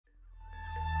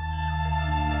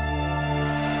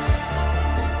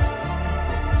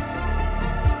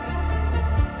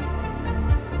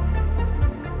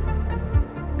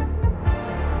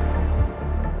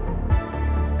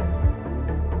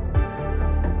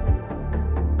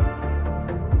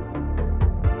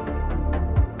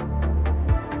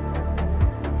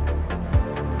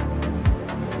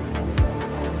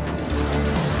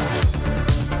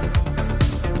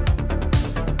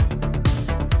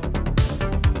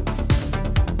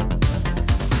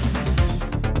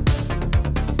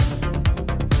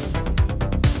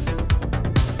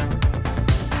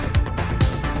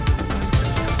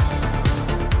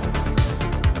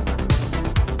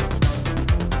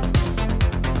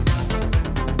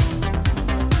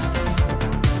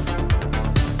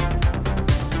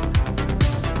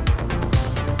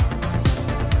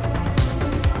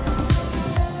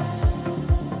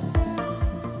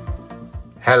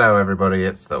Hello everybody,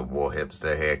 it's the War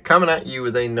Hipster here, coming at you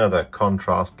with another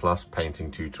Contrast Plus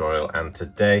painting tutorial, and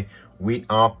today we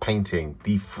are painting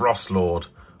the Frostlord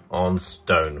on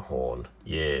Stonehorn.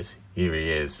 Yes, here he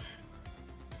is.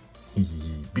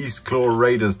 Beastclaw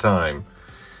Raiders time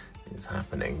is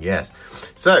happening, yes.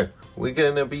 So, we're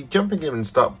going to be jumping him and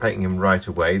start painting him right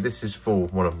away. This is for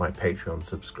one of my Patreon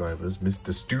subscribers,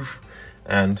 Mr. Stoof,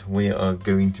 and we are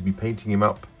going to be painting him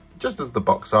up just as the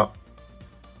box art.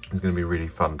 It's going to be a really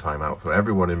fun time out for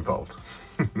everyone involved.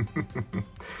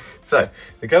 So,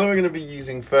 the colour we're going to be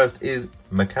using first is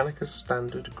Mechanicus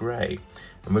Standard Grey.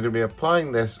 And we're going to be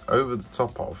applying this over the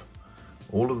top of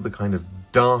all of the kind of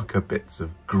darker bits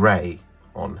of grey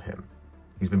on him.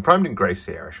 He's been primed in grey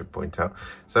here, I should point out.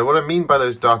 So what I mean by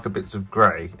those darker bits of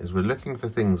grey is we're looking for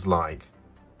things like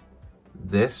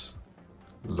this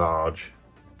large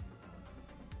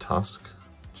tusk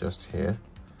just here.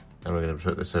 And we're going to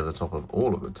put this over the top of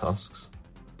all of the tusks.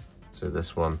 So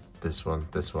this one, this one,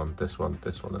 this one, this one,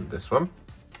 this one, and this one.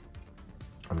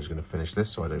 I'm just going to finish this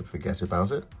so I don't forget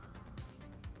about it,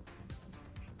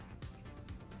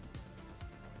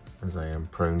 as I am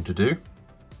prone to do.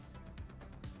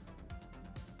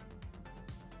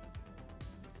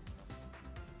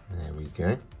 There we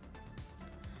go.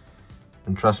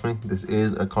 And trust me, this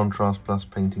is a Contrast Plus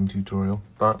painting tutorial,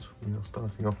 but we are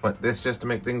starting off like this just to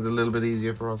make things a little bit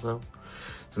easier for ourselves.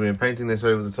 So we're painting this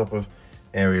over the top of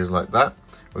areas like that.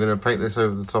 We're going to paint this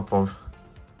over the top of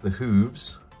the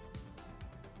hooves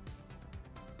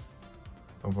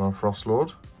of our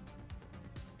Frostlord.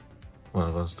 Well,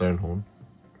 of our Stonehorn.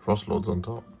 Frostlord's on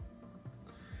top.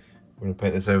 We're going to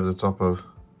paint this over the top of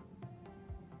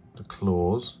the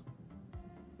claws.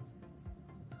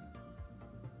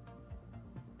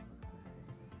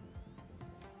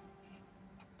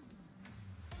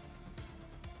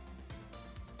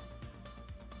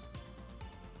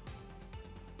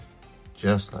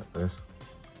 Just like this.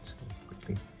 Just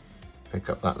quickly pick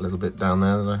up that little bit down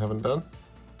there that I haven't done.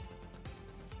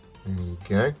 There you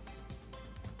go.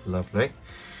 Lovely.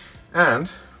 And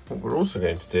what we're also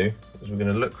going to do is we're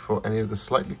going to look for any of the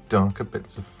slightly darker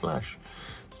bits of flesh.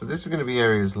 So this is going to be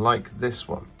areas like this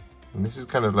one. And this is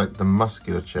kind of like the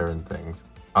musculature and things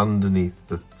underneath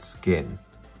the skin.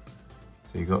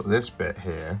 So you've got this bit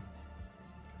here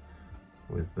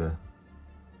with the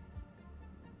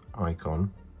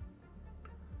icon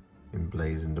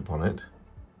emblazoned upon it,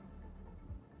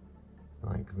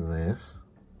 like this.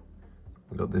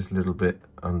 We've got this little bit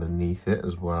underneath it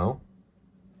as well,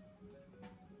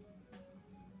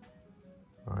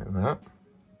 like that.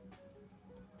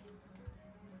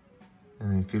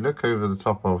 And if you look over the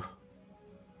top of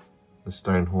the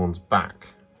Stonehorn's back,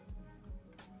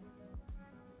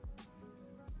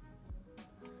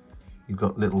 you've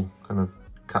got little kind of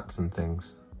cuts and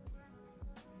things.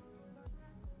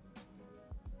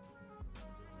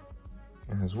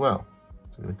 As well.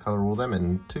 So I'm going to colour all them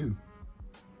in too.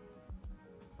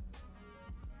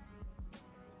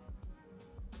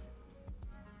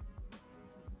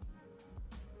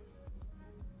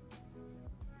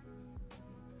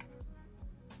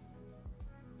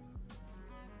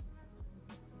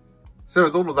 So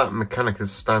with all of that Mechanicus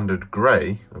Standard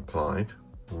Grey applied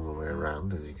all the way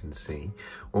around, as you can see,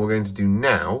 what we're going to do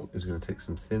now is we're going to take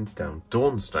some thinned down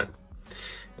Dawnstone.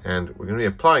 And we're going to be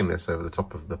applying this over the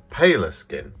top of the paler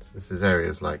skin. So this is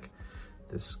areas like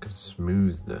this kind of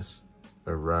smoothness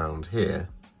around here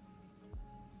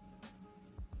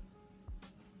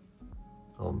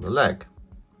on the leg.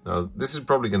 Now this is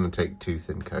probably going to take 2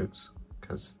 thin coats,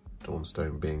 because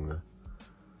Dawnstone being the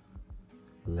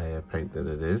layer paint that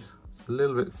it is, it's a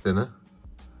little bit thinner.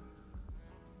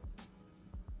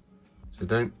 So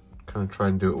don't kind of try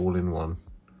and do it all in one.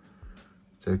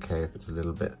 It's okay if it's a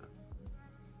little bit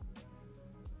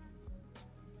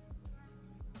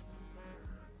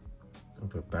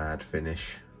of a bad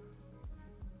finish,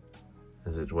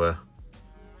 as it were.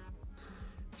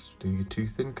 Just do your 2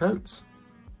 thin coats.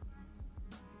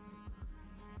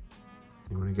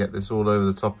 You want to get this all over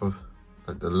the top of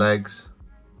like the legs.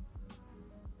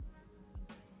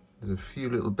 There's a few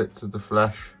little bits of the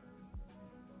flesh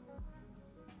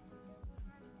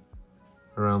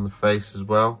around the face as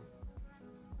well.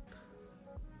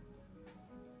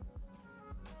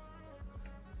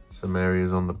 Some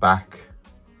areas on the back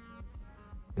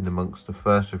in amongst the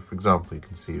fur. So for example, you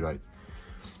can see, right,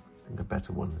 I think the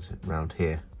better one is around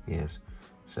here. Yes,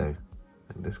 so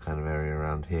this kind of area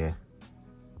around here.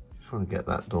 Just want to get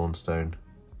that Dawnstone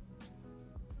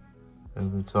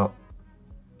over the top.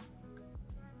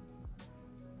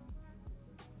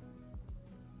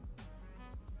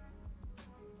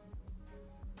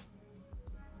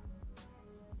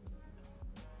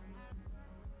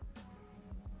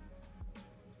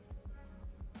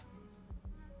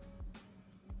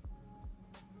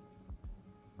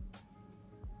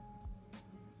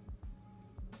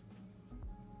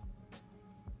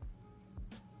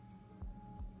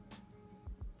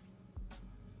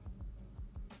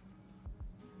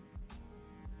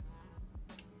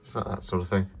 Just like that sort of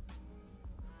thing.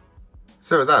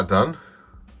 So with that done,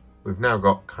 we've now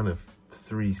got kind of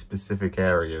 3 specific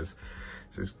areas.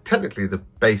 So it's technically the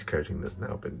base coating that's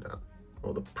now been done,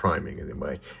 or the priming in a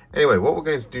way. Anyway, what we're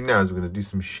going to do now is we're going to do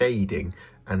some shading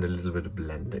and a little bit of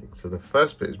blending. So the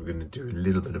first bit is we're going to do a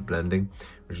little bit of blending,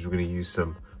 which is we're going to use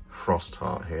some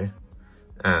Frostheart here,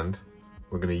 and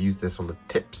we're going to use this on the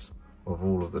tips of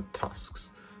all of the tusks.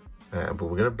 But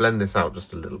we're going to blend this out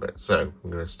just a little bit. So I'm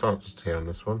going to start just here on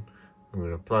this one. I'm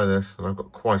going to apply this, and I've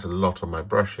got quite a lot on my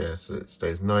brush here, so it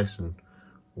stays nice and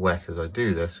wet as I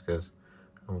do this, because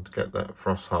I want to get that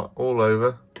Frostheart all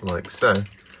over, like so.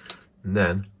 And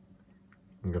then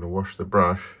I'm going to wash the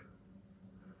brush,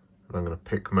 and I'm going to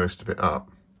pick most of it up,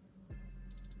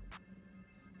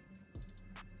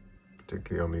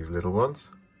 particularly on these little ones,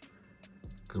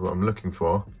 because what I'm looking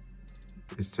for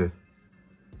is to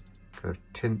kind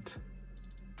of tint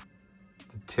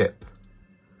the tip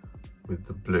with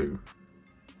the blue,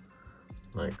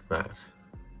 like that. So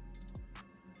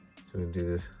we're going to do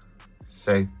this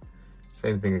same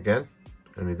thing again,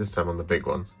 only this time on the big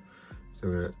ones. So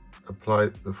we're going to apply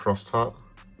the Frostheart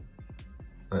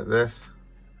like this,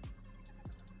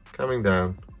 coming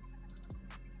down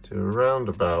to around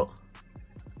about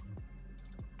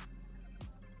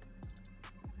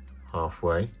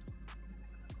halfway,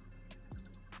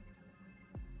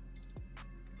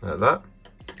 like that.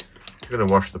 We're going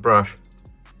to wash the brush,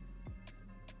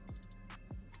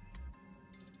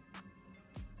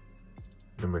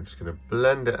 and we're just going to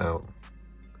blend it out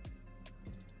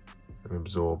and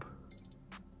absorb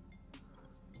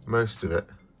most of it,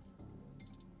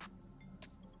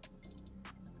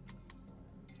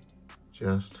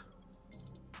 just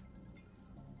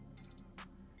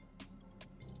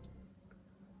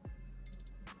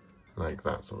like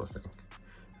that sort of thing.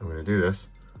 I'm going to do this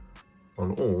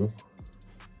on all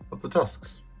of the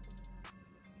tusks.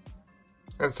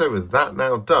 And so with that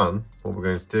now done, what we're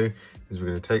going to do is we're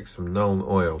going to take some Nuln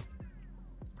Oil,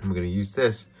 and we're going to use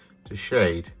this to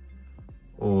shade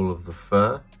all of the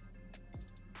fur,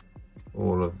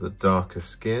 all of the darker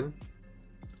skin,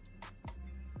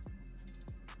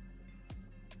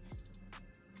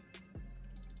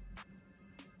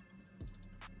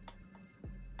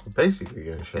 we're basically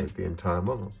going to shade the entire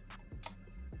model,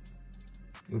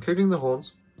 including the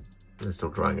horns. They're still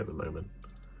drying at the moment.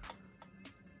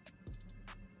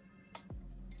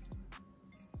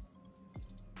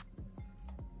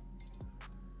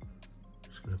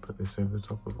 Just going to put this over the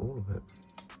top of all of it.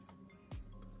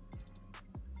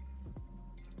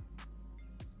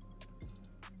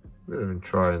 I'm going to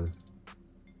try and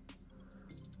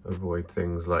avoid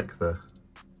things like the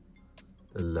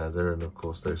leather and of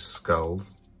course those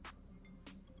skulls.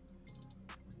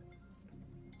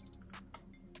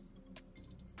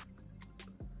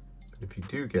 But if you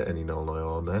do get any Nuln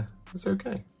Oil on there, it's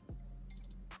okay.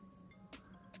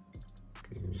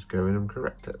 You can just go in and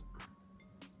correct it.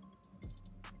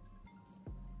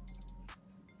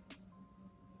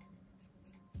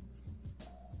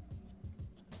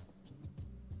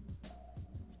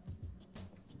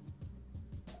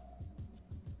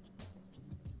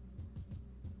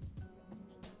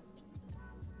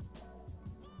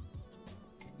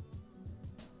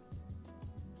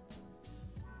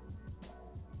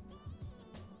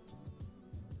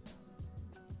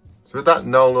 So with that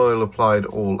Nuln Oil applied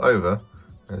all over,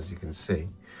 as you can see,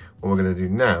 what we're going to do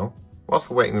now, whilst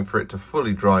we're waiting for it to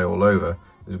fully dry all over,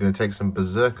 is we're going to take some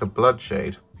Berserker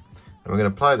Bloodshade, and we're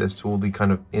going to apply this to all the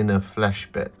kind of inner flesh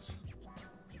bits.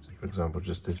 So for example,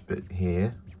 just this bit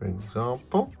here, for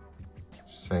example.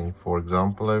 Just saying for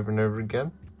example over and over again.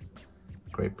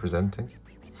 Great presenting.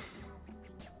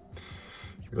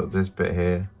 We've got this bit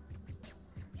here.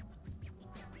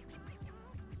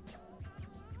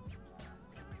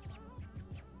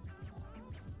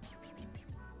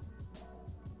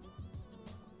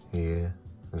 Here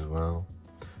as well,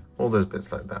 all those bits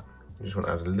like that. You just want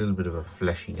to add a little bit of a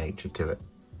fleshy nature to it.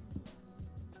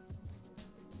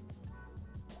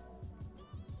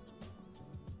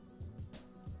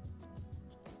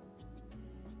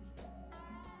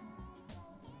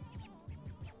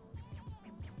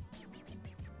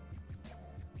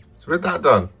 So with that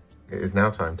done, it is now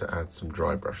time to add some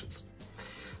dry brushes.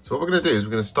 So what we're going to do is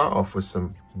we're going to start off with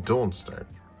some Dawnstone.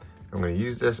 I'm going to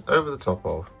use this over the top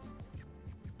of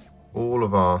all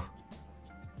of our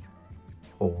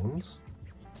horns,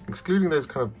 excluding those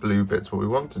kind of blue bits. What we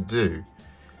want to do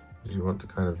is we want to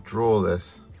kind of draw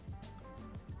this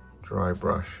dry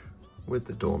brush with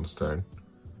the Dawnstone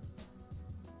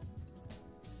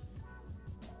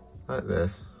like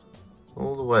this,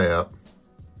 all the way up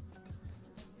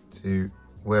to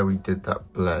where we did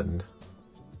that blend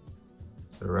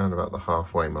So around about the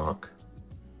halfway mark,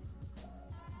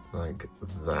 like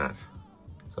that.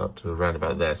 So up to around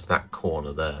about there, so that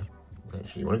corner there.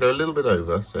 Actually, you want to go a little bit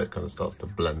over so it kind of starts to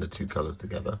blend the two colours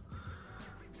together.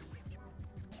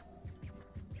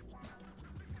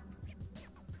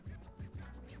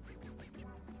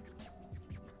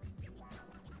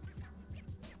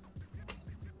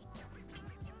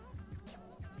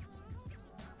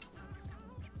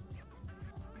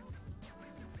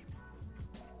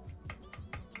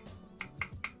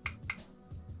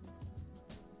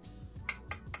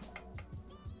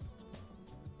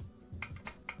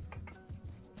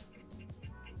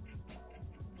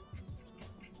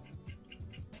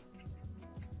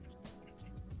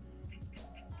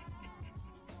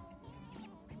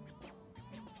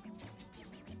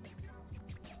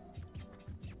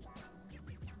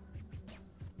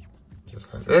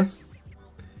 Just like this.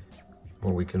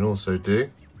 What we can also do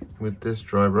with this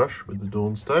dry brush with the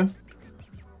Dawnstone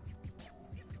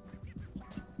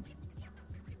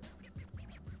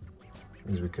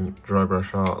is we can dry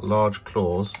brush our large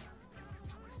claws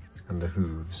and the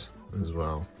hooves as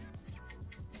well.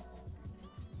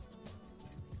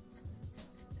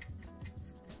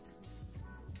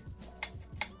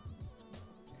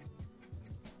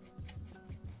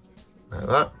 Like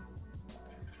that.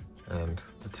 And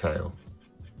the tail.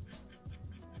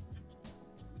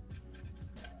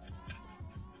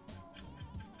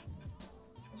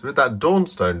 So with that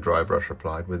Dawnstone dry brush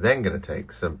applied, we're then going to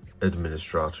take some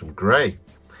Administratum Grey,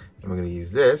 and we're going to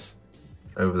use this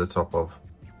over the top of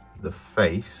the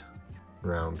face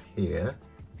around here,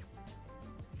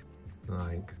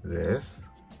 like this.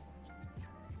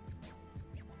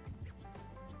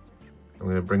 I'm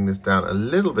going to bring this down a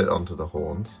little bit onto the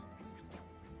horns,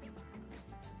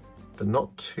 but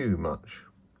not too much,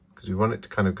 because we want it to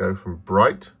kind of go from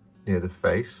bright near the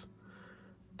face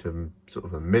to sort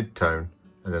of a mid-tone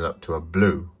and then up to a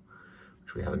blue,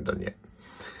 which we haven't done yet.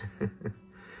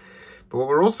 But what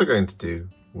we're also going to do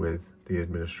with the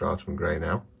Administratum Grey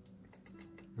now,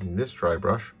 in this dry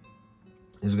brush,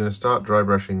 is we're going to start dry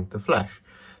brushing the flesh.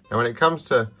 Now when it comes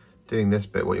to doing this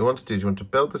bit, what you want to do is you want to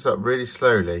build this up really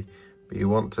slowly, but you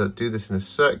want to do this in a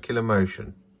circular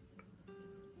motion.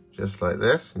 Just like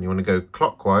this, and you want to go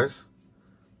clockwise,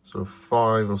 sort of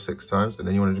 5 or 6 times, and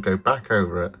then you want to go back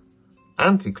over it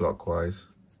anti-clockwise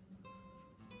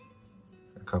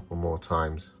a couple more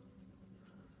times,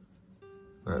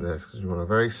 like this, because you want to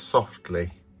very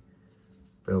softly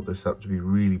build this up to be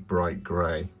really bright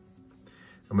grey.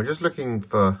 And we're just looking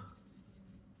for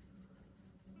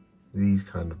these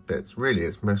kind of bits. Really,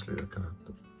 it's mostly the kind of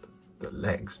the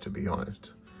legs, to be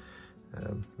honest,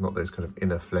 not those kind of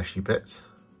inner fleshy bits.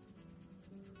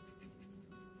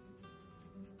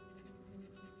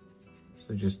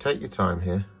 So just take your time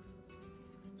here,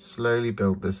 slowly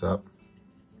build this up.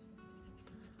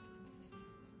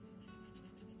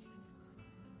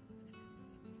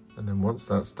 And then once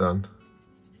that's done,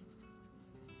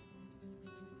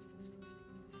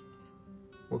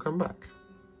 we'll come back.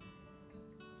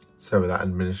 So with that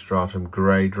Administratum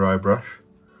Grey dry brush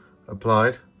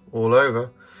applied all over,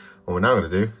 what we're now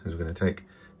going to do is we're going to take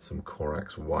some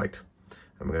Corax White,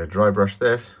 and we're going to dry brush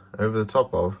this over the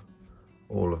top of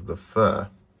all of the fur.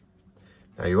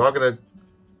 Now you are going to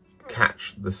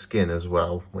catch the skin as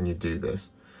well when you do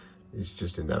this. It's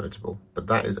just inevitable, but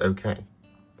that is okay.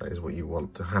 That is what you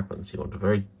want to happen. So you want to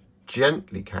very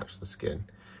gently catch the skin.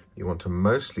 You want to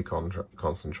mostly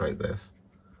concentrate this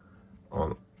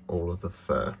on all of the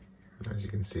fur. As you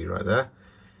can see right there,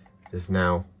 this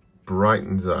now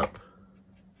brightens up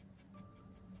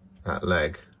that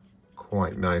leg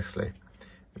quite nicely.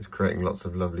 It's creating lots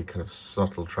of lovely kind of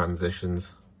subtle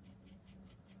transitions.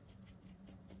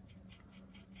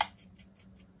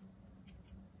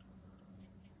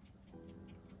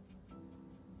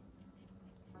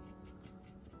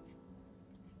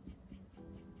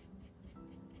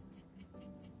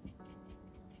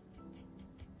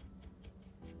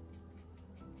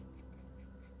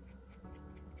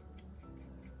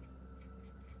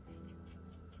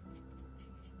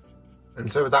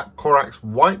 And so with that Corax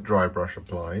White dry brush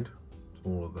applied to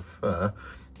all of the fur,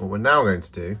 what we're now going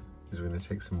to do is we're going to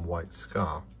take some white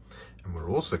scar, and we're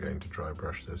also going to dry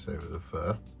brush this over the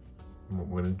fur. And what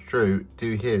we're going to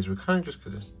do here is we're kind of just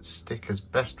going to stick as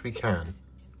best we can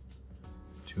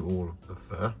to all of the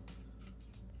fur.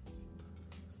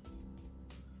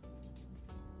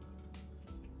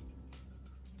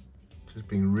 Just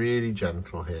being really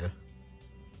gentle here.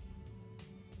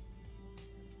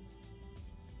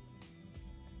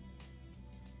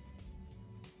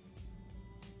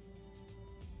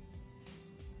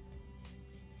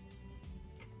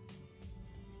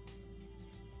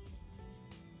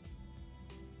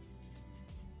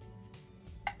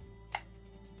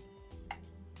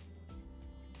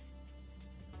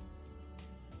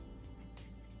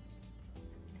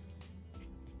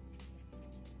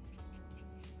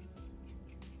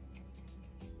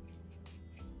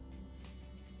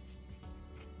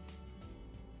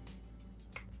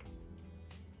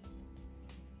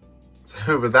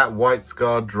 So with that white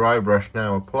scarred dry brush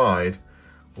now applied,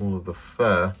 all of the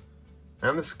fur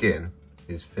and the skin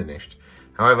is finished.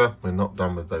 However, we're not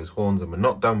done with those horns and we're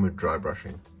not done with dry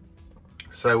brushing.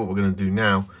 So what we're going to do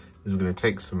now is we're going to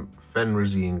take some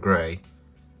Fenrisian Grey.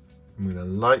 I'm going to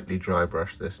lightly dry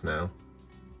brush this now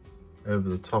over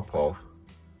the top of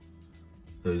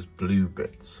those blue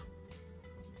bits.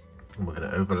 And we're going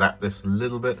to overlap this a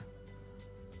little bit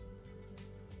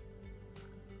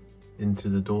into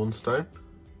the Dawnstone.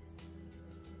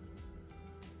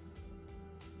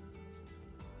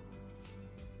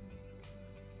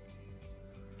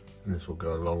 And this will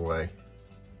go a long way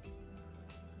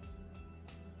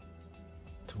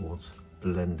towards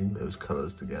blending those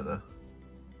colours together.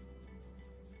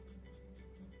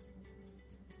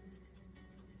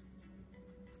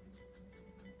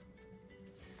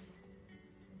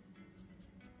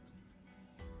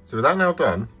 So with that now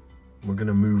done, we're going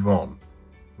to move on.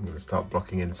 I'm going to start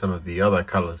blocking in some of the other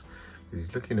colours because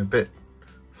he's looking a bit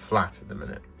flat at the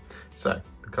minute. So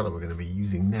the colour we're going to be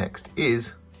using next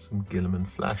is some Guilliman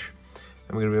Flesh,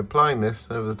 and we're going to be applying this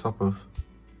over the top of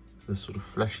the sort of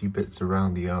fleshy bits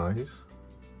around the eyes.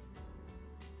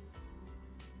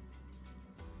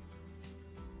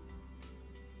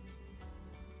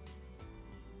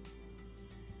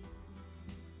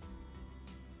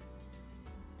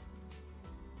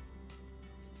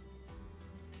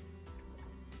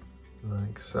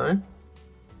 Like so.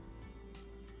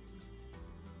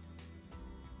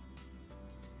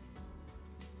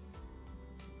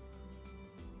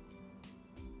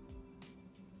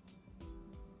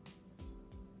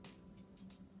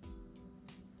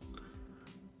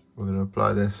 We're going to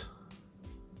apply this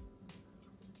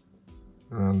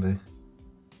around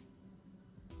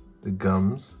the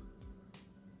gums.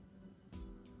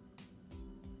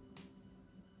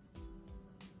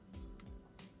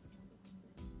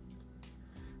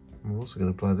 And we're also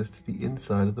going to apply this to the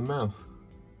inside of the mouth.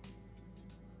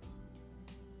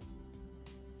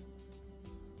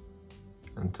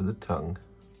 And to the tongue.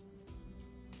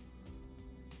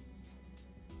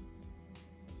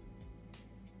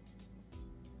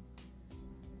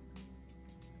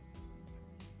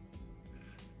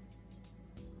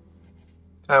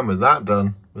 And with that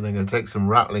done, we're then going to take some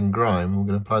Ratling Grime and we're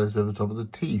going to apply this over the top of the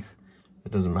teeth.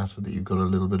 It doesn't matter that you've got a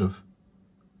little bit of,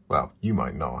 well, you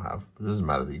might not have, but it doesn't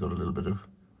matter that you've got a little bit of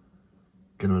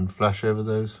Guilliman Flesh over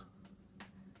those.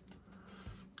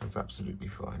 That's absolutely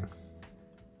fine.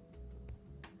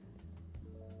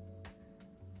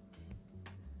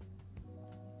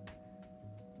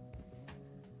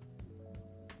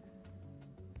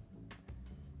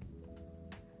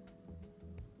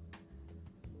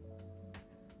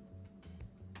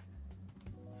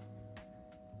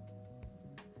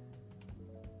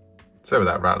 So with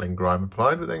that Ratling Grime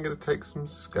applied, we're then going to take some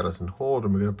Skeleton Horde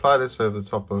and we're going to apply this over the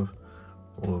top of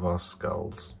all of our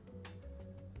skulls.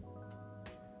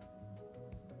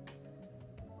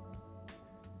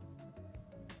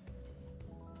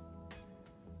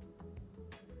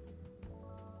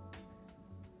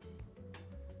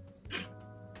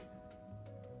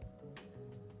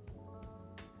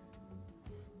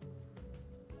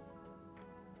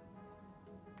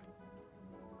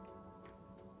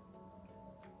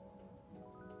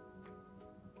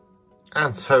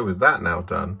 And so with that now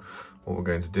done, what we're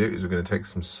going to do is we're going to take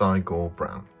some Cygor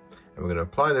Brown and we're going to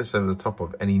apply this over the top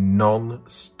of any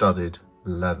non-studded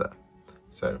leather.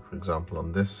 So for example,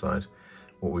 on this side,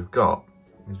 what we've got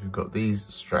is we've got these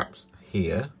straps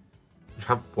here, which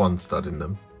have one stud in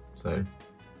them. So,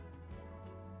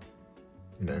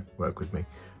 you know, work with me.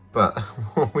 But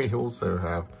what we also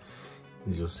have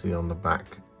is, you'll see on the back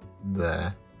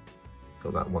there,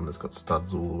 got that one that's got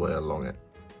studs all the way along it.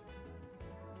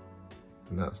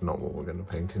 And that's not what we're going to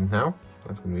paint in now.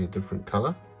 That's going to be a different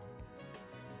colour.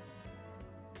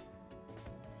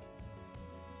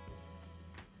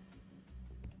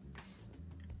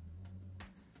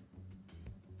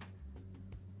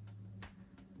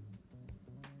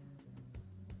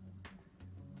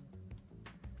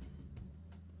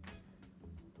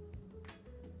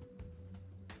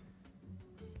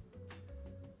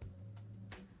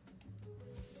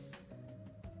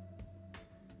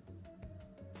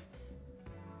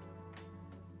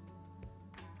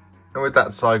 And with that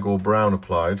Cygor Brown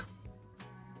applied,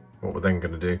 what we're then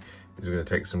going to do is we're going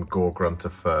to take some Gore-Grunta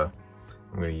Fur.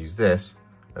 I'm going to use this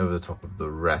over the top of the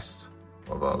rest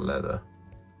of our leather.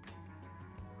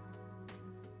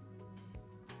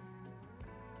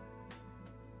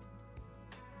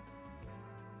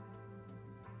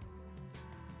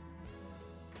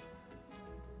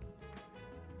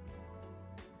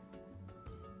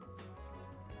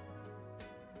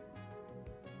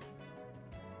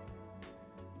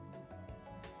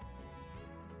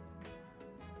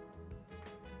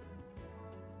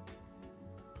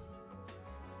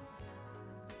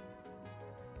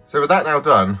 So with that now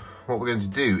done, what we're going to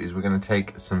do is we're going to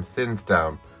take some thinned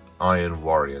down Iron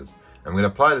Warriors. I'm going to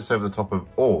apply this over the top of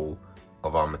all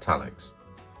of our metallics.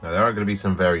 Now there are going to be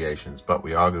some variations, but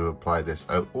we are going to apply this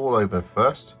all over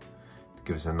first to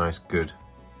give us a nice good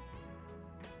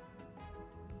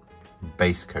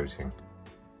base coating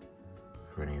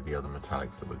for any of the other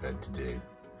metallics that we're going to do.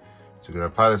 So we're going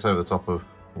to apply this over the top of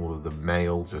all of the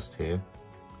mail just here.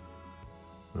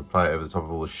 We'll apply it over the top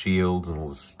of all the shields and all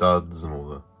the studs and all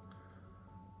the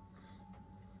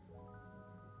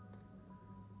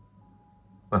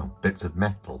bits of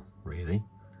metal, really.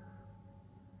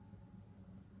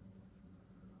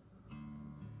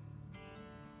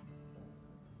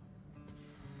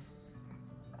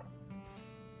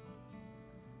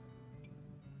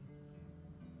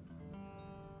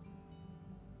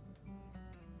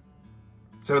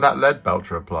 So with that lead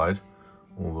belcher applied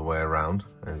all the way around,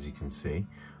 as you can see,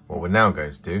 what we're now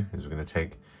going to do is we're going to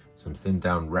take some thinned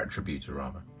down Retributor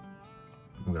Armour.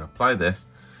 I'm going to apply this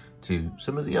to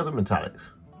some of the other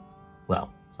metallics.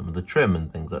 Well, some of the trim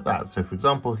and things like that. So for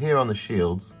example, here on the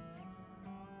shields,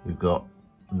 we've got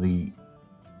the,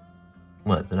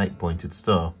 well, it's an 8-pointed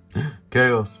star.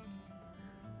 Chaos.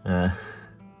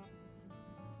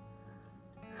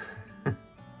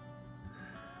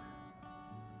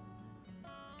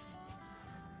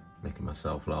 Making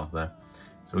myself laugh there.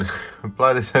 So we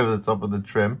apply this over the top of the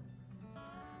trim.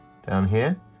 Down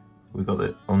here, we've got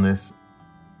it on this,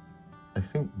 I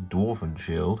think, dwarven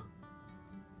shield.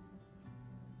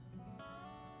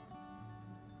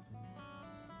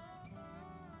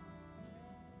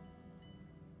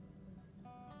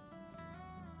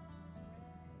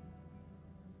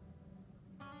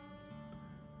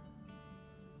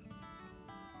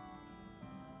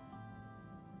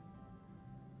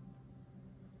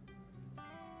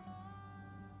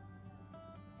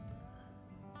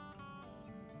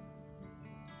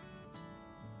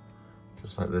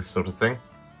 Just like this sort of thing.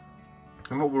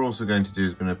 And what we're also going to do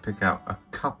is going to pick out a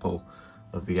couple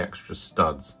of the extra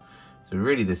studs. So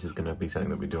really this is going to be something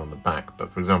that we do on the back,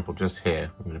 but for example just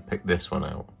here, I'm going to pick this one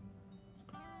out.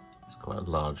 It's quite a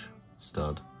large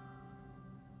stud.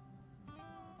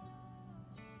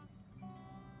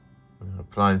 I'm going to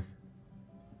apply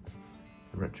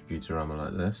the Retributor Armour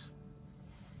like this.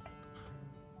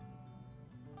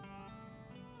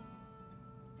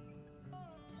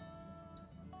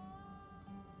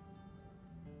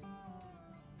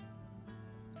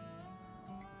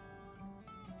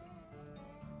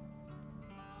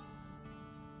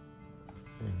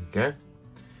 Go.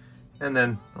 And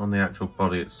then on the actual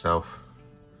body itself,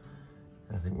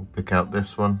 I think we'll pick out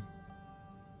this one.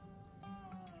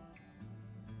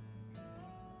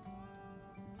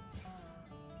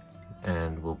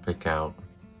 And we'll pick out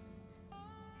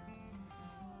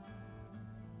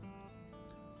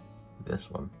this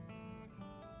one.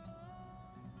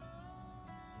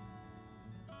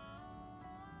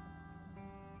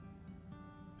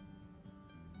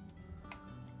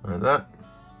 Like that.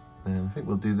 And I think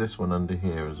we'll do this one under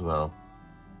here as well.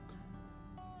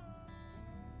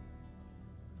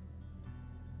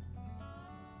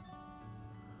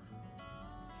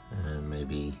 And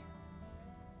maybe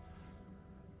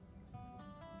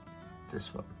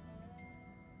this one.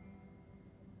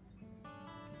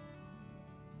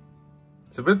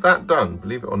 So with that done,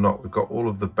 believe it or not, we've got all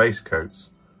of the base coats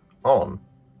on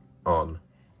the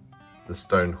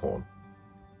Stonehorn.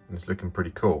 It's looking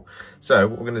pretty cool. So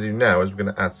what we're going to do now is we're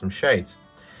going to add some shades.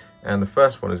 And the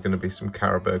first one is going to be some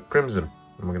Carroburg Crimson.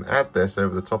 And we're going to add this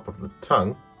over the top of the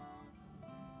tongue.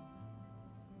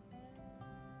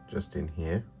 Just in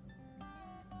here.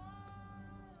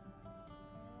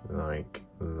 Like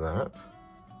that.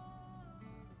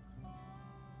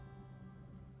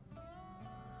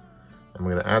 And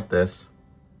we're going to add this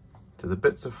to the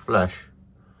bits of flesh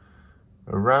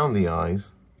around the eyes.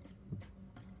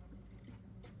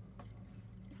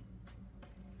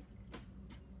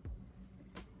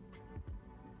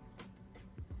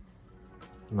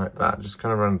 Like that, just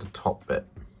kind of around the top bit.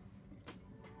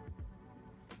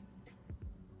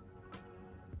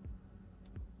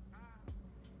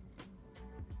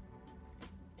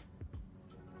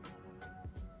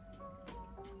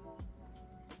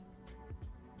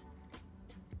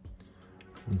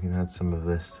 You can add some of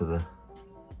this to the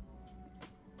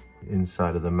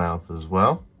inside of the mouth as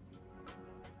well.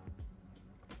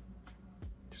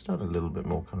 Just add a little bit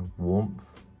more kind of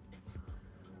warmth.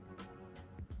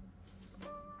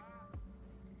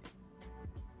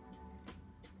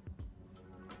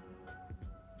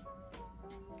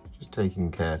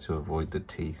 Taking care to avoid the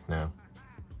teeth now.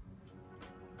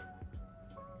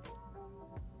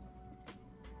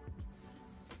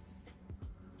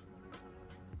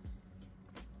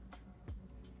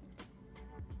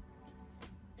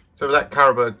 So with that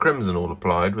Carroburg Crimson all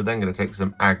applied, we're then going to take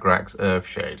some Agrax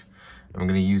Earthshade. And we're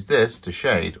going to use this to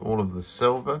shade all of the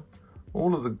silver,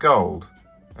 all of the gold,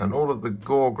 and all of the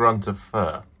Gore-Grunta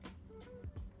Fur.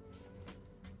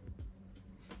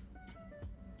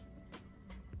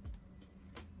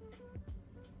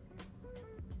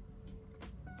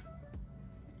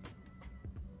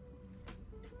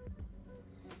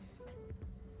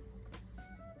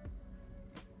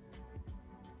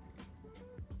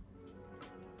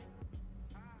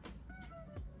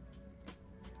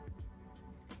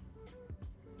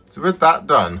 So with that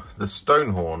done, the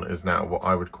Stonehorn is now what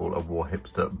I would call a War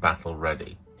Hipster battle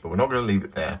ready. But we're not going to leave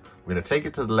it there. We're going to take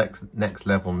it to the next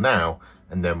level now,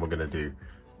 and then we're going to do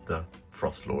the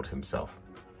Frostlord himself.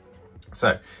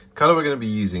 So, the colour we're going to be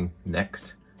using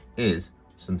next is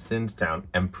some thinned down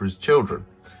Emperor's Children.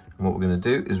 And what we're going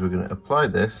to do is we're going to apply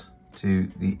this to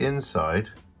the inside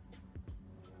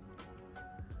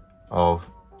of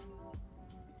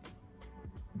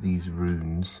these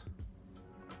runes.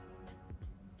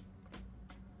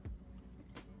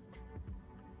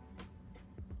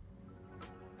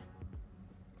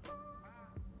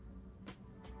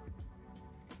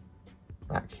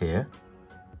 Back here.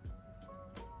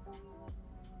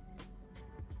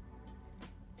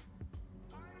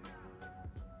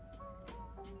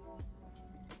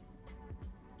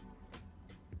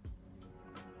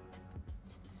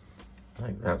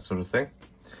 Like that sort of thing.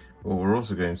 What we're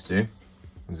also going to do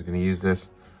is we're going to use this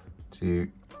to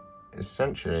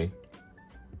essentially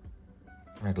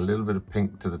add a little bit of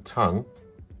pink to the tongue.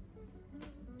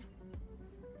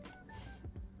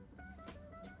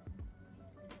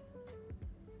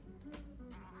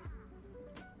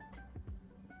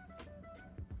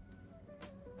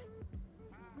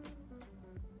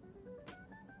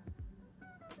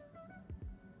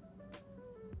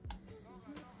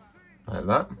 Like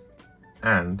that,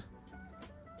 and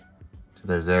to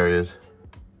those areas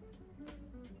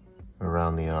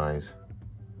around the eyes.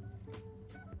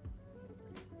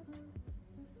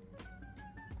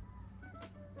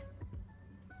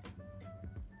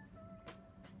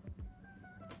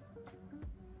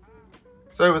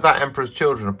 So with that Emperor's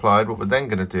Children applied, what we're then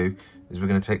going to do is we're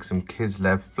going to take some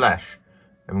Kislev Flesh,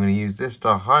 and we're going to use this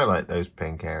to highlight those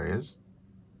pink areas.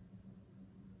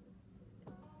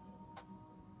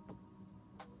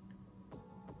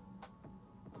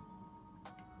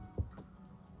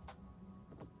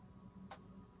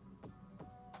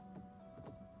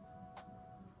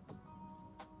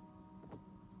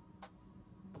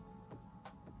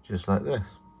 Just like this.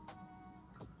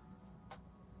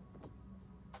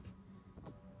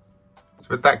 So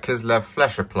with that Kislev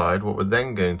Flesh applied, what we're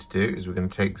then going to do is we're going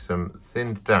to take some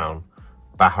thinned down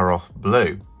Baharroth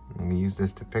Blue. I'm going to use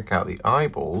this to pick out the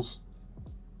eyeballs.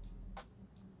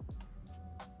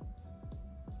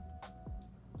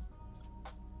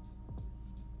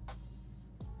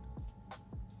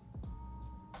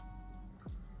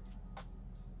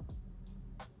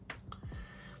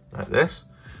 Like this,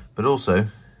 but also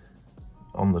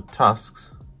on the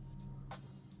tusks,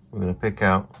 we're going to pick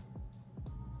out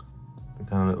the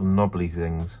kind of little knobbly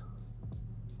things.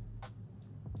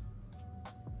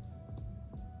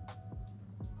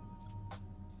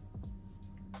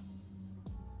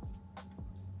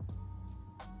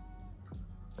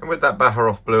 And with that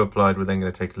Baharroth Blue applied, we're then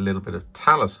going to take a little bit of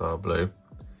Talassar Blue.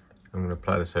 I'm going to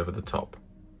apply this over the top.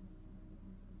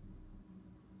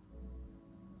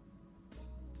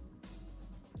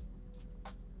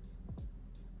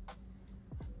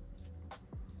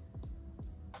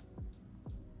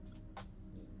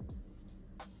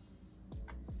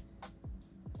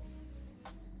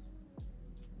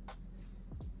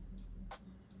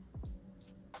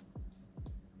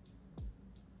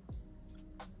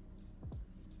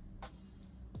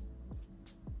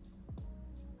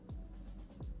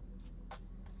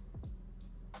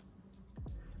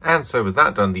 And so with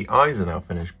that done, the eyes are now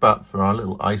finished, but for our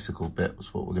little icicle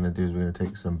bits, what we're going to do is we're going to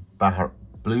take some Bahar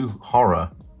Blue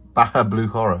Horror. We're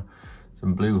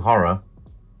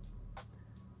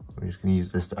just going to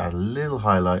use this to add a little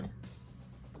highlight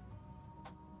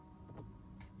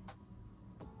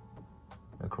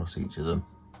across each of them.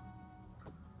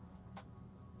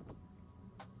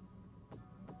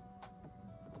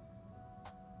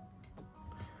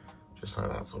 Just like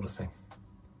that sort of thing.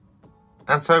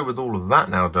 And so with all of that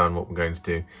now done, what we're going to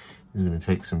do is we're going to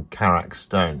take some Karak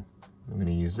Stone. I'm going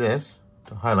to use this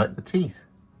to highlight the teeth.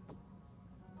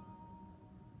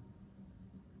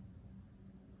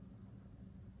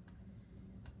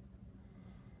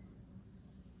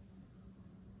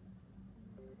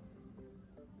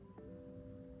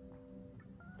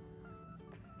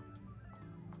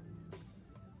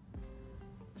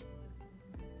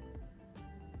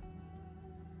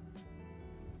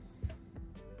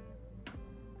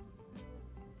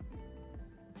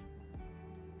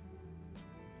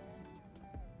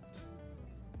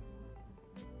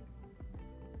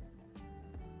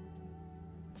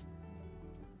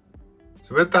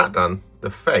 So with that done, the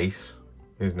face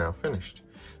is now finished.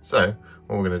 So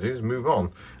what we're going to do is move on,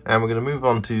 and we're going to move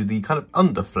on to the kind of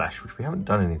underflesh, which we haven't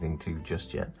done anything to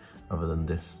just yet, other than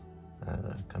this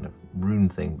kind of rune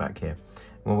thing back here.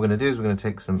 And what we're going to do is we're going to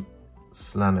take some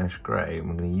Slaanesh Grey, and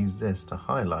we're going to use this to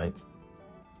highlight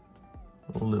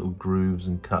all little grooves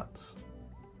and cuts.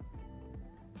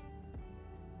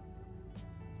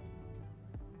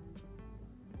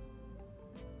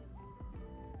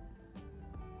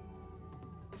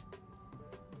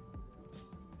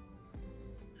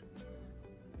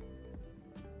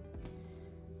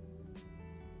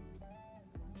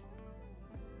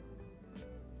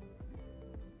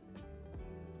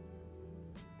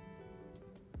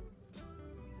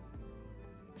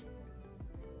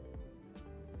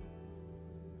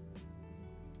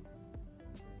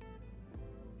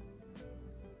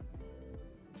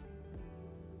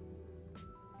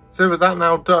 So with that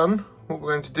now done, what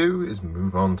we're going to do is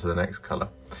move on to the next colour.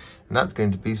 And that's going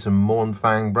to be some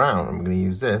Mournfang Brown. And we're going to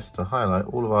use this to highlight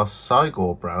all of our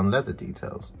Cygor Brown leather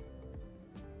details.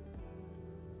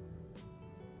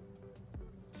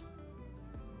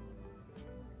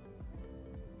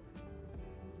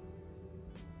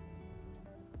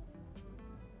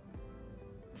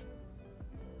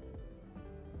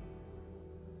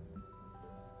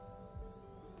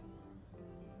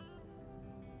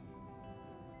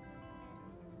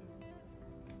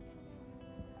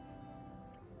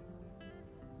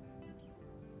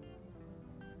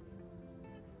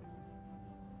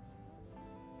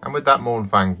 And with that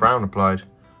Mournfang Brown applied,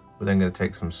 we're then going to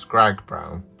take some Skrag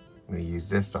Brown. I'm going to use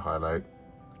this to highlight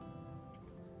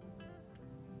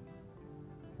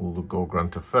all the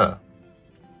Gore-Grunta Fur.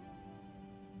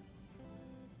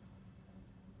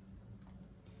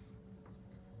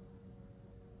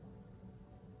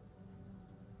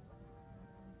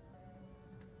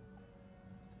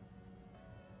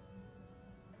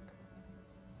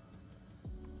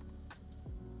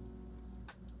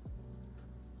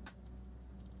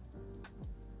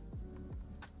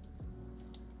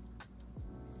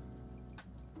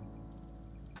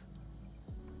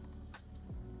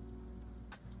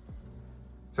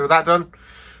 So with that done,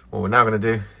 what we're now going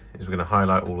to do is we're going to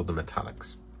highlight all of the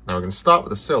metallics. Now we're going to start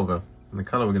with the silver, and the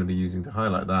colour we're going to be using to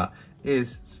highlight that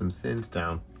is some thinned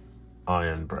down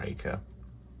Ironbreaker.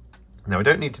 Now we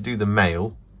don't need to do the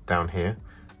mail down here,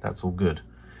 that's all good.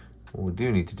 What we do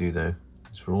need to do though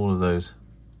is for all of those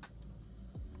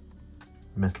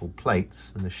metal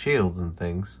plates and the shields and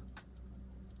things,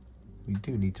 we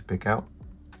do need to pick out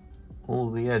all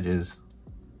the edges,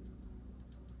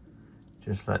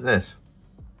 just like this.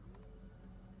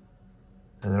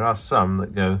 And there are some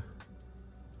that go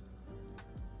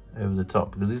over the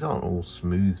top because these aren't all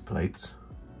smooth plates.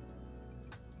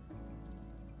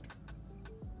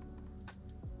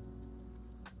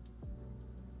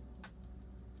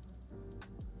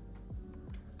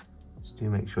 Just do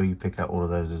make sure you pick out all of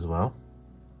those as well.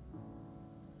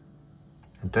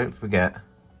 And don't forget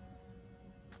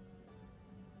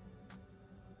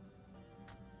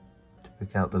to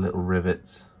pick out the little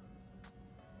rivets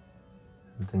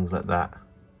and things like that.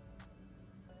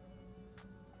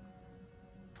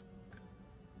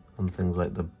 On things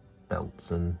like the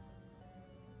belts and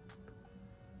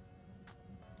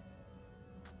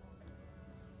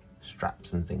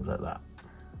straps and things like that.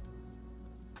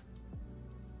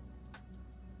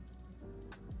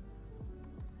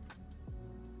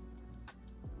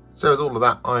 So with all of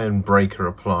that Ironbreaker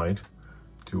applied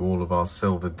to all of our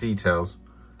silver details,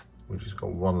 we've just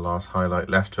got one last highlight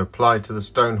left to apply to the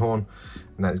Stonehorn,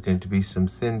 and that is going to be some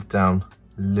thinned down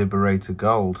Liberator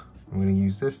Gold. I'm going to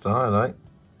use this to highlight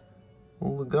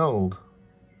all the gold.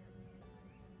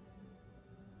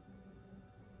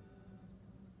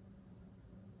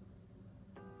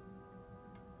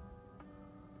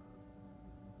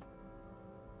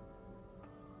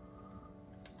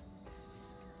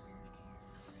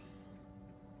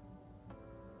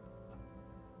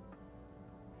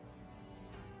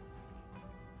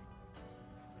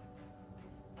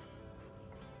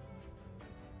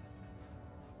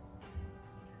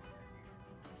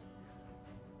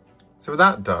 So with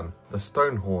that done, the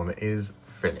Stonehorn is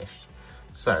finished.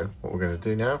 So what we're going to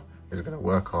do now is we're going to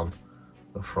work on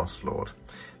the Frostlord.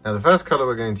 Now the first colour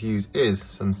we're going to use is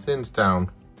some thinned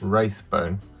down Wraithbone.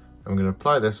 And we're going to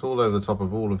apply this all over the top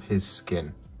of all of his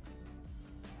skin.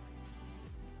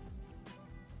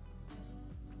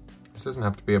 This doesn't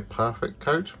have to be a perfect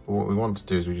coat, but what we want to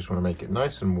do is we just want to make it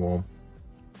nice and warm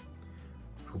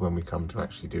for when we come to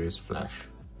actually do his flesh.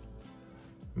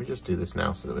 Let me just do this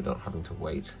now so that we're not having to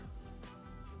wait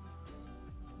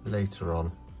later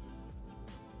on.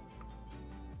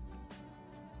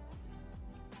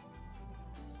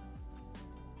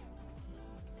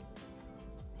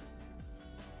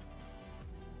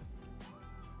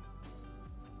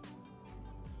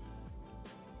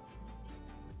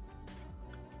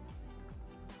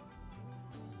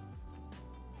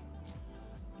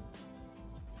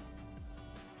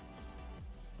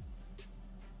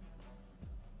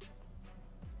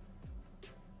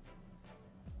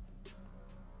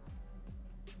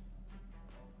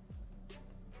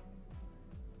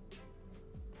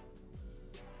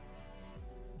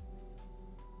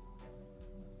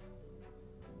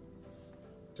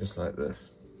 just like this.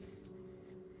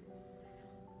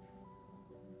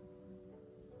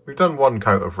 We've done one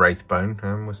coat of Wraithbone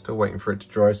and we're still waiting for it to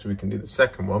dry so we can do the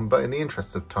second one, but in the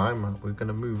interest of time we're going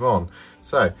to move on.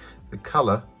 So the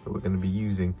colour that we're going to be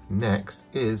using next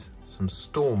is some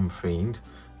Stormfiend.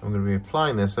 I'm going to be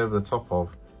applying this over the top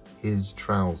of his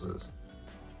trousers.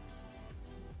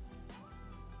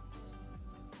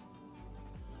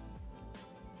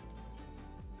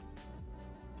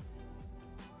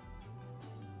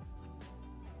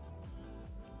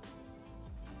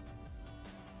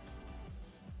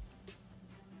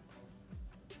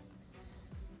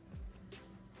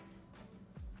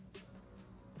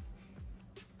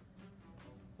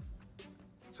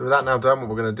 So with that now done, what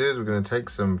we're going to do is we're going to take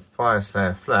some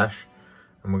Fyreslayer Flesh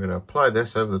and we're going to apply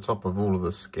this over the top of all of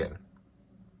the skin.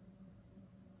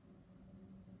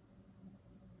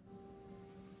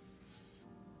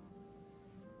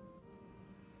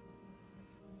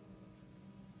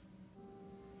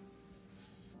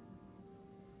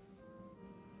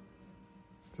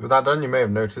 So with that done, you may have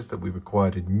noticed that we've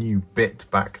acquired a new bit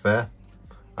back there.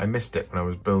 I missed it when I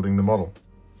was building the model.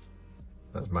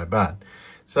 That's my bad.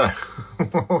 So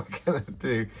what we're going to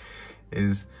do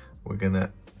is we're going to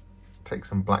take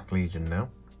some Black Legion now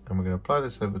and we're going to apply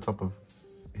this over the top of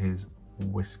his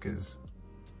whiskers.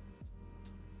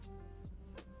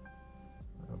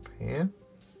 Up here.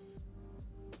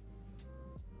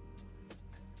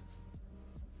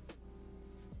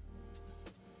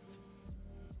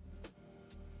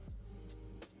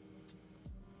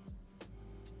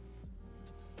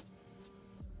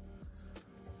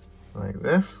 Like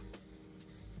this.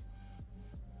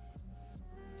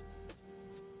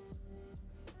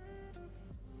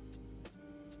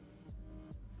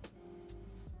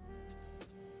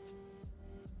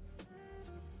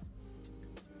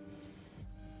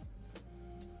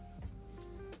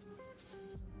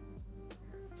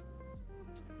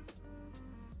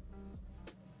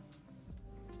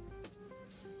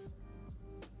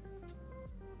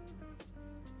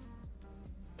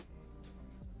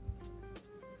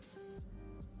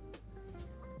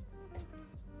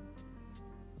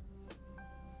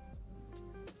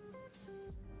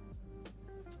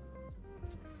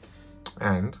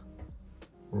 And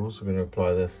we're also going to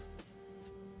apply this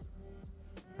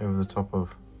over the top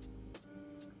of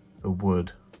the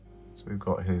wood. So we've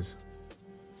got his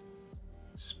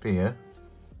spear.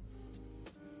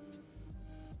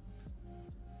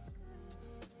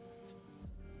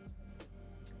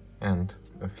 And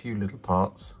a few little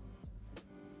parts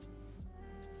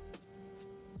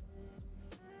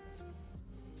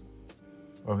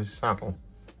of his saddle.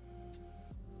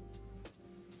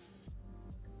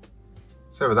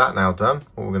 So with that now done,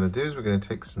 what we're going to do is we're going to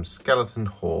take some skeleton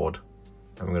Horde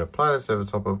and we're going to apply this over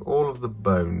the top of all of the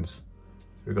bones.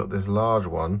 So we've got this large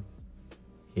one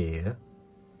here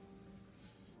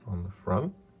on the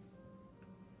front.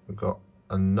 We've got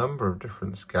a number of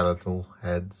different skeletal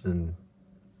heads and,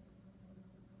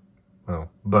 well,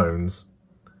 bones.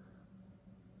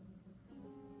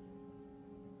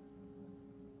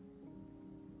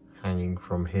 Hanging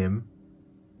from him.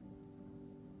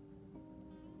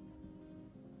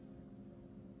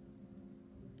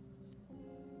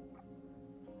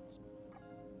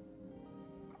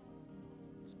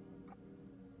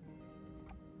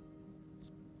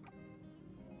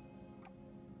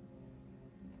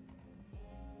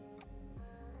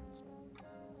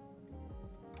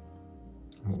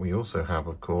 What we also have,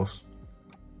 of course,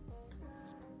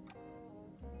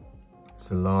 is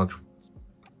a large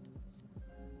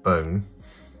bone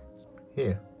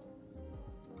here.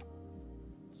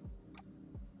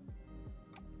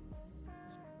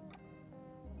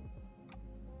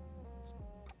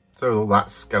 So with all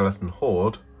that skeleton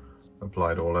Horde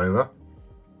applied all over,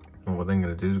 what we're then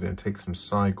going to do is we're going to take some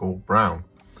Cygor Brown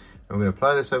and we're going to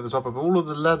apply this over the top of all of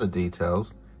the leather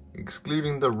details,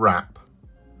 excluding the wrap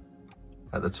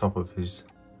at the top of his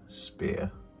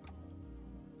spear.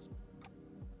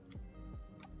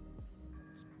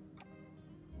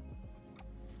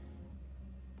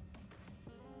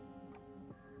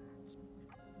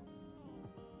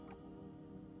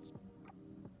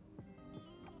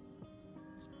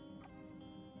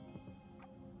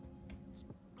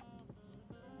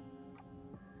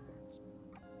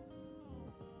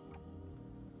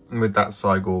 And with that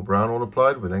Cygor Brown all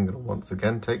applied, we're then going to once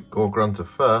again take Gore-Grunta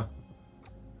Fur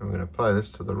and we're going to apply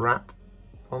this to the wrap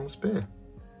on the spear.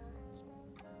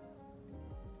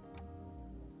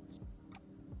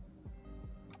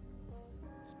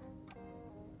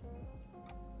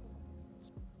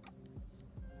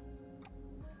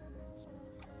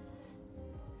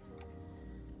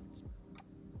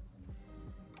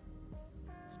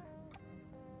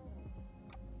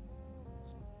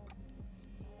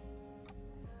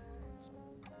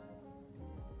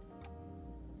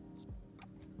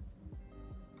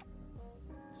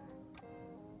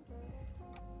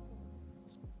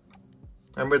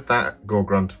 And with that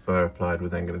Gore-Grunta Fur applied, we're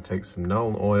then going to take some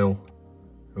Nuln Oil.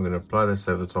 We're going to apply this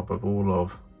over the top of all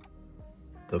of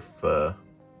the fur.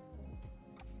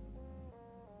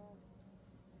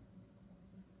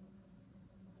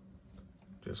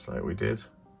 Just like we did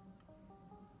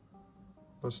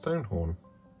the Stonehorn.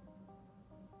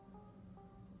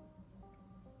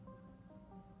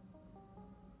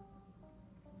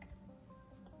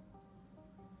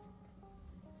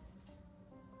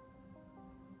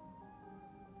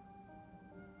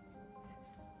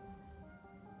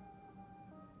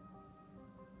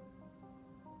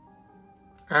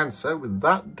 And so with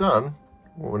that done,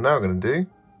 what we're now going to do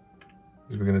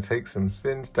is we're going to take some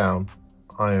thinned down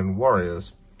Iron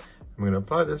Warriors. I'm going to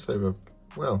apply this over,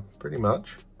 well, pretty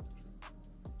much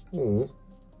all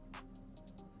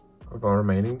of our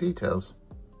remaining details.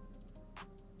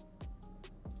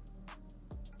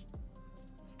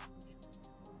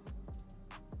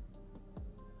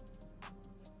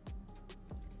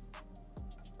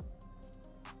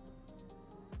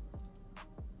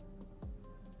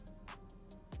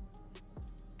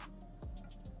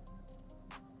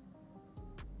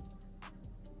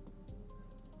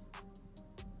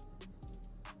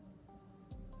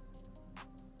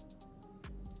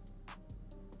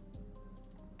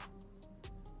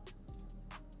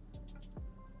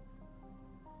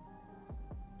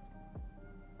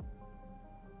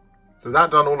 So with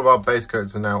that done, all of our base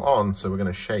coats are now on, so we're going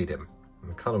to shade him. And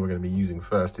the colour we're going to be using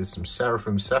first is some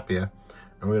Seraphim Sepia,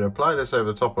 and we're going to apply this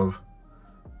over the top of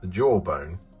the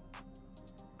jawbone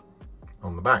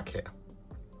on the back here.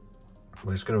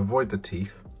 We're just going to avoid the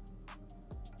teeth.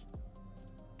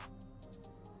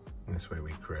 And this way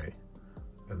we create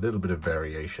a little bit of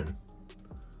variation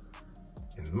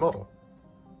in the model.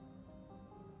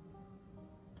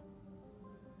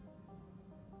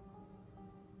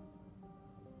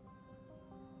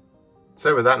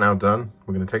 So with that now done,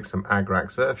 we're going to take some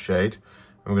Agrax Earthshade and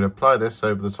we're going to apply this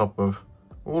over the top of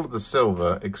all of the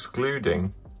silver,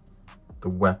 excluding the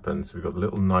weapons. So we've got the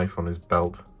little knife on his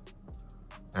belt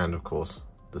and of course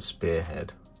the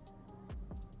spearhead.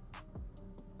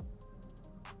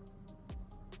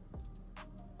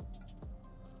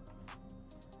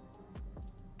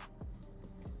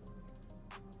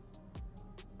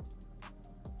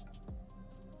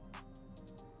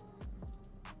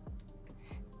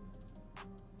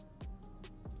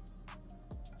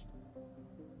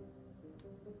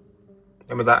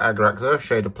 And with that Agrax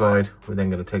Earthshade applied, we're then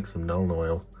going to take some Nuln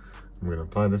Oil and we're going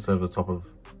to apply this over the top of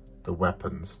the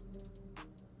weapons.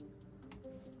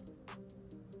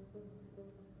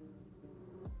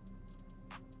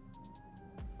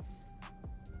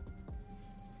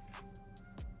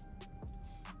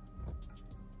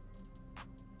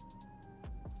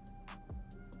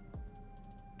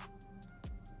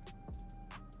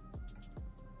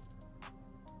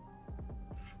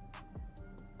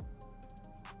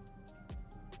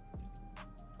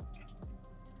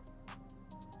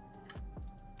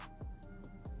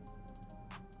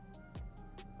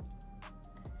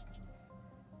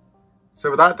 So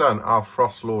with that done, our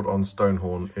Frostlord on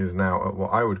Stonehorn is now at what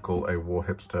I would call a War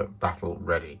Hipster battle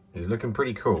ready. He's looking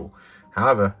pretty cool.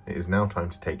 However, it is now time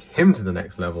to take him to the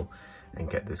next level and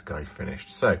get this guy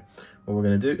finished. So what we're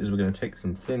going to do is we're going to take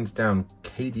some thinned down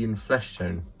Cadian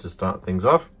Fleshtone to start things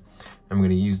off. And we're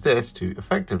going to use this to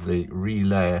effectively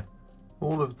relayer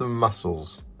all of the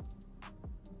muscles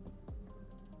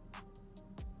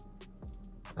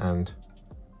and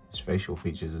his facial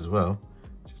features as well,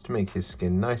 to make his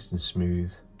skin nice and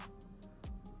smooth.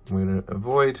 We're going to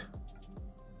avoid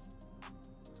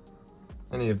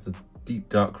any of the deep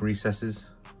dark recesses.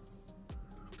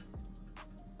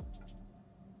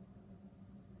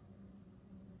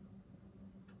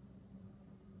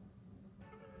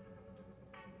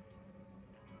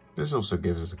 This also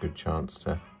gives us a good chance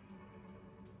to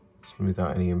smooth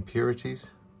out any impurities.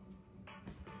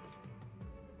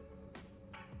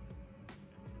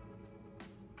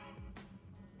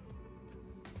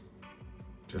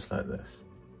 Just like this.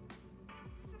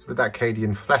 So with that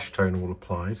Cadian Fleshtone all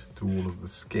applied to all of the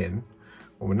skin,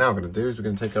 what we're now going to do is we're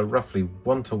going to take a roughly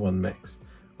 1-to-1 mix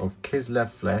of Kislev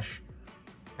Flesh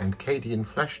and Cadian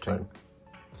Fleshtone.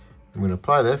 I'm going to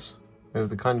apply this over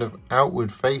the kind of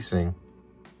outward facing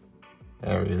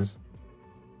areas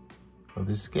of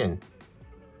his skin.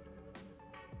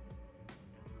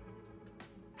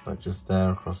 Like just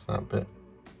there across that bit.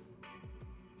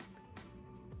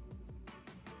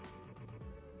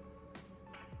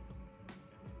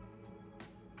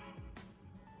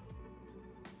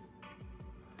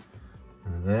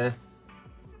 There,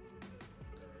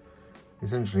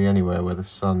 essentially anywhere where the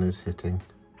sun is hitting.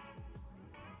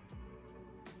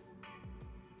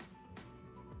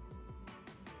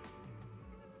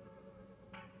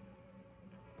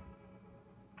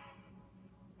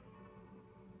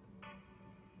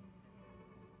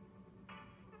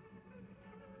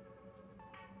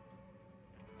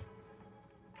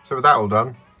 So with that all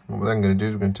done, what we're then going to do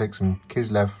is we're going to take some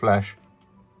Kislev Flesh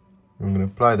and we're going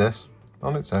to apply this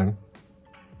on its own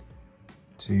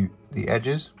to the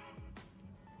edges,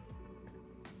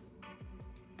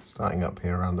 starting up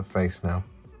here around the face now.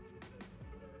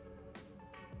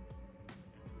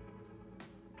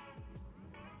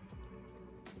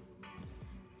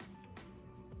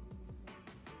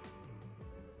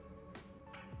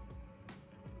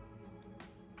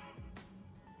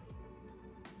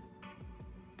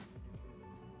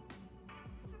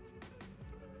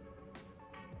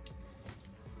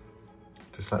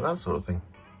 Just like that sort of thing.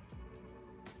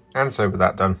 And so with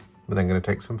that done, we're then going to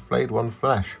take some Flayed One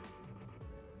Flesh.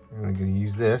 And we're going to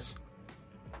use this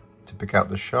to pick out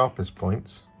the sharpest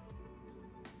points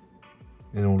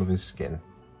in all of his skin.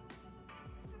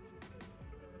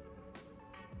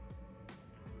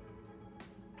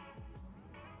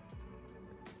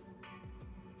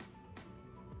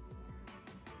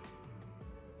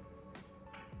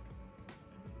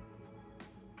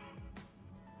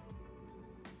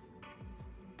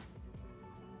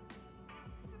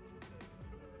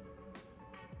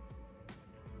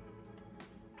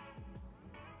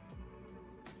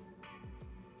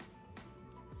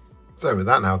 So with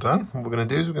that now done, what we're going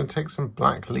to do is we're going to take some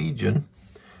Black Legion and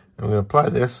we're going to apply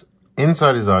this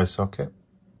inside his eye socket.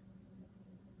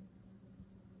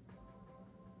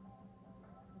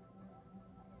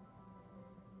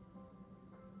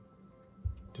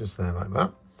 Just there like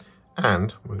that.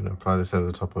 And we're going to apply this over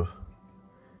the top of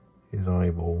his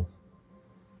eyeball.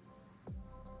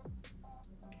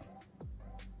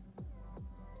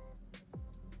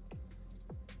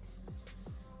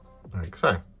 Like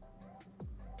so.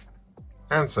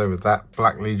 And so with that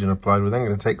Black Legion applied, we're then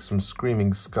going to take some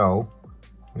Screaming Skull.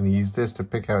 I'm going to use this to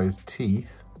pick out his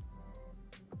teeth,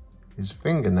 his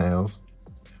fingernails,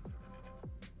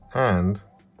 and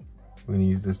I'm going to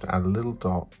use this to add a little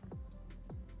dot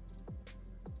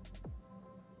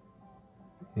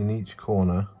in each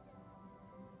corner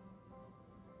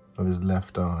of his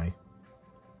left eye.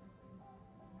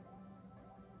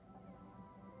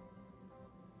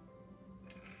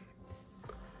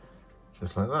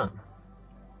 Just like that.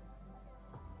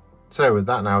 So with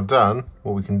that now done,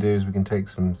 what we can do is we can take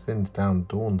some thinned down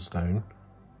Dawnstone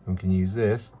and we can use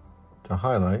this to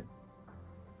highlight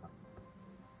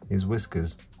his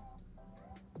whiskers.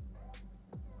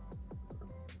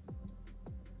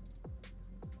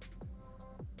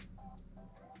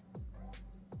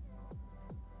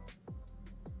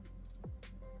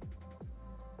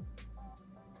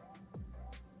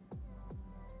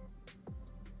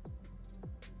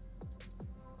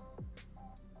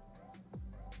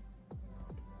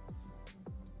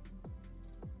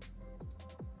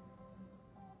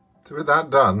 So with that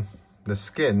done, the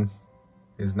skin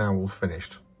is now all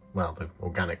finished. Well, the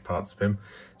organic parts of him.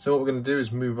 So what we're going to do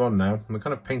is move on now. We're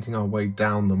kind of painting our way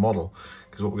down the model,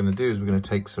 because what we're going to do is we're going to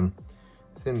take some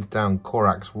thinned down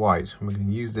Corax White and we're going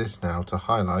to use this now to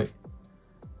highlight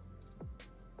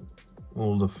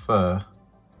all the fur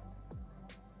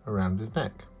around his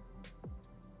neck.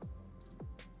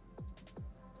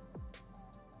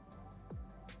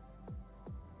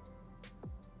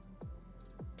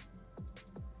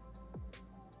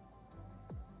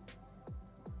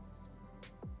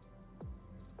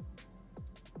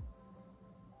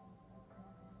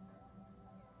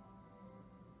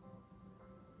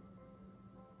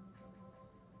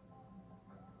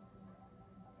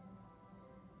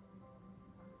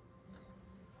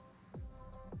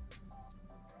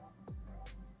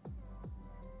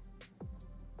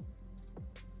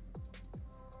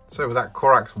 So with that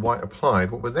Corax White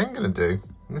applied, what we're then going to do,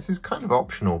 and this is kind of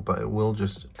optional, but it will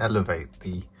just elevate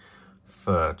the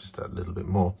fur just a little bit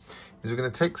more, is we're going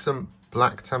to take some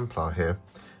Black Templar here,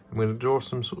 and we're going to draw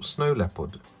some sort of snow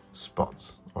leopard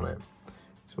spots on it.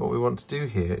 So what we want to do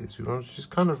here is we want to just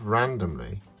kind of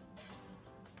randomly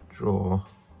draw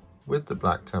with the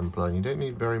Black Templar, and you don't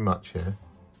need very much here.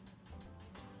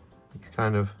 It's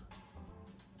kind of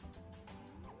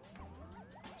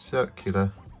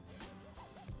circular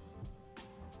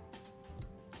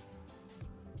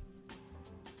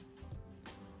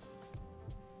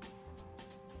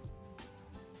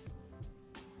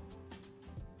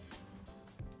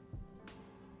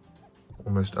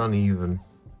almost uneven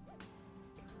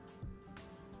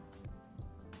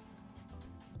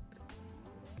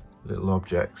little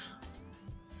objects.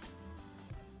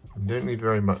 You don't need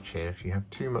very much here. If you have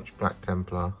too much Black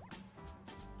Templar,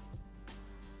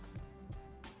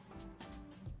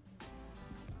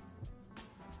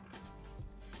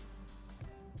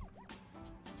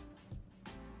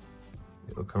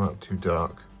 it'll come up too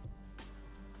dark.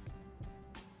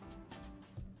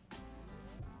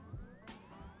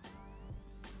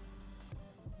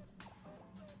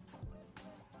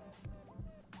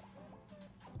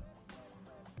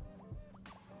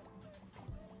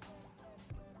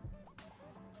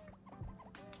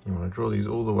 You want to draw these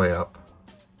all the way up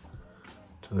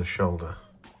to the shoulder.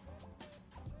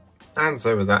 And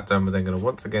so with that done, we're then going to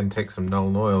once again take some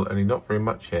Nuln Oil, only not very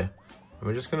much here, and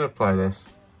we're just going to apply this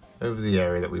over the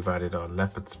area that we've added our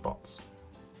leopard spots.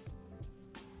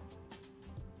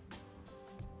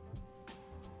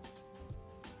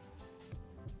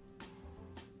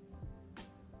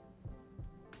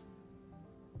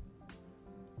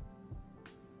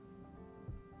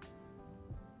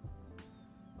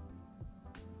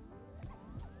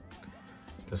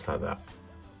 Just like that.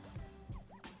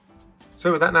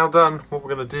 So with that now done, what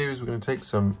we're going to do is we're going to take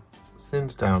some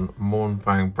thinned down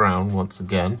Mournfang Brown once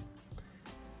again.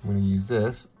 I'm going to use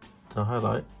this to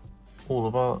highlight all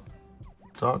of our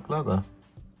dark leather.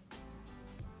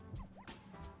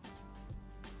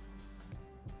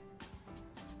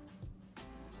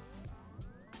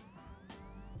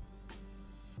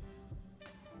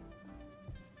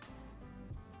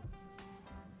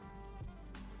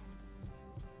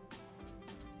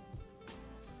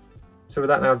 So with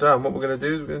that now done, what we're going to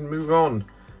do is we're going to move on,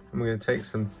 and we're going to take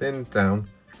some thinned down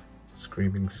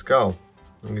Screaming Skull.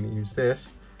 I'm going to use this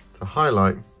to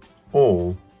highlight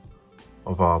all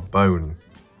of our bone,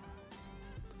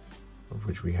 of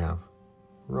which we have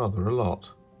rather a lot.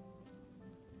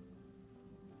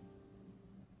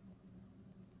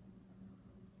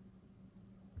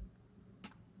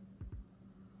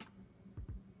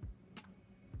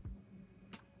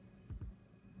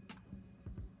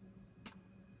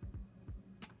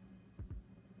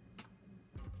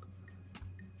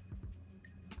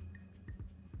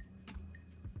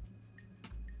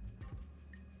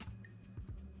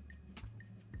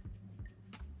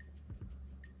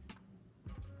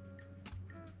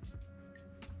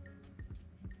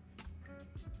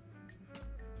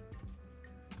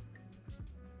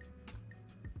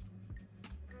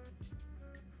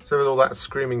 So with all that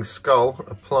Screaming Skull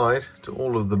applied to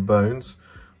all of the bones,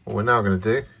 what we're now going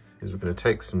to do is we're going to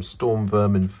take some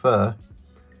Stormvermin Fur.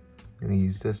 I'm going to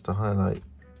use this to highlight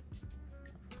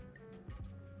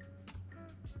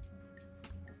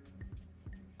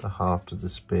the haft of the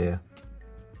spear.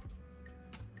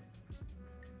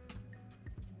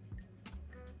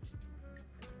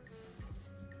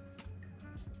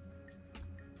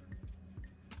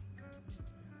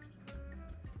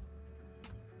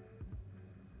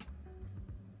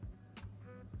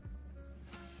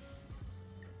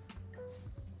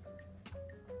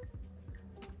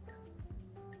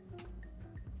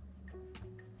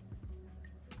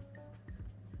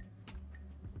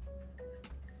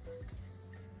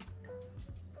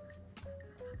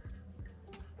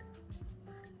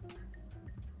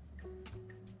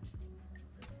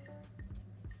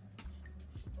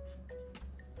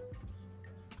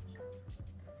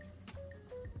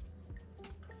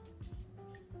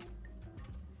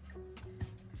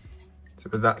 So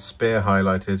with that spear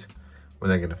highlighted, we're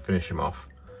then going to finish him off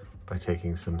by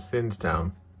taking some thinned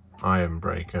down Iron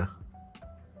Breaker.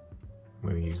 I'm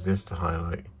going to use this to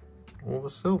highlight all the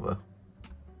silver.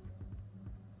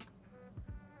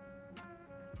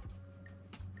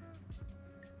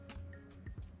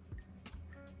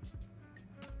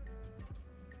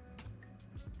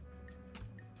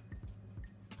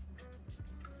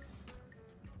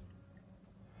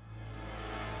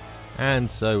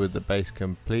 And so with the base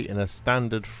complete and a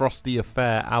standard frosty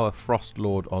affair, our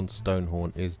Frostlord on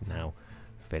Stonehorn is now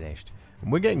finished.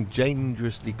 And we're getting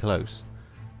dangerously close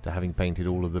to having painted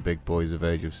all of the big boys of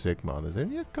Age of Sigmar. There's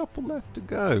only a couple left to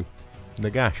go,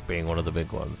 Nagash being one of the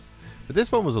big ones. But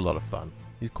this one was a lot of fun.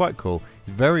 He's quite cool.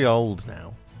 He's very old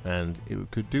now, and it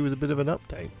could do with a bit of an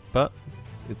update. But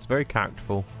it's very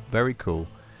characterful, very cool,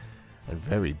 and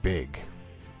very big.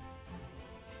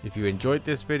 If you enjoyed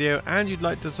this video and you'd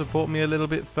like to support me a little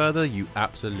bit further, you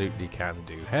absolutely can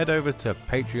do. Head over to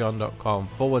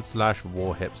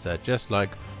patreon.com/warhipster, just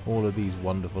like all of these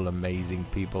wonderful, amazing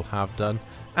people have done.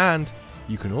 And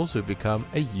you can also become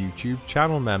a YouTube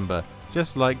channel member,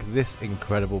 just like this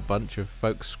incredible bunch of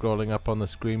folks scrolling up on the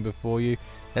screen before you.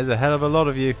 There's a hell of a lot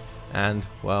of you, and,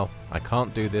 well, I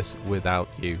can't do this without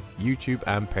you. YouTube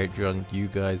and Patreon, you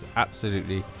guys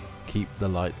absolutely keep the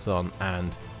lights on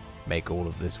and make all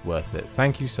of this worth it.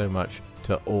 Thank you so much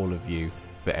to all of you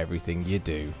for everything you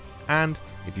do. And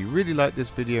if you really like this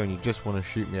video and you just want to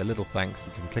shoot me a little thanks,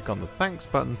 you can click on the thanks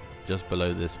button just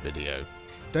below this video.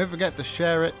 Don't forget to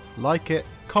share it, like it,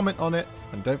 comment on it,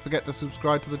 and don't forget to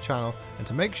subscribe to the channel. And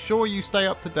to make sure you stay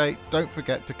up to date, don't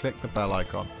forget to click the bell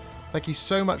icon. Thank you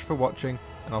so much for watching,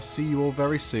 and I'll see you all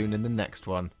very soon in the next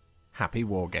one. Happy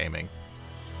wargaming.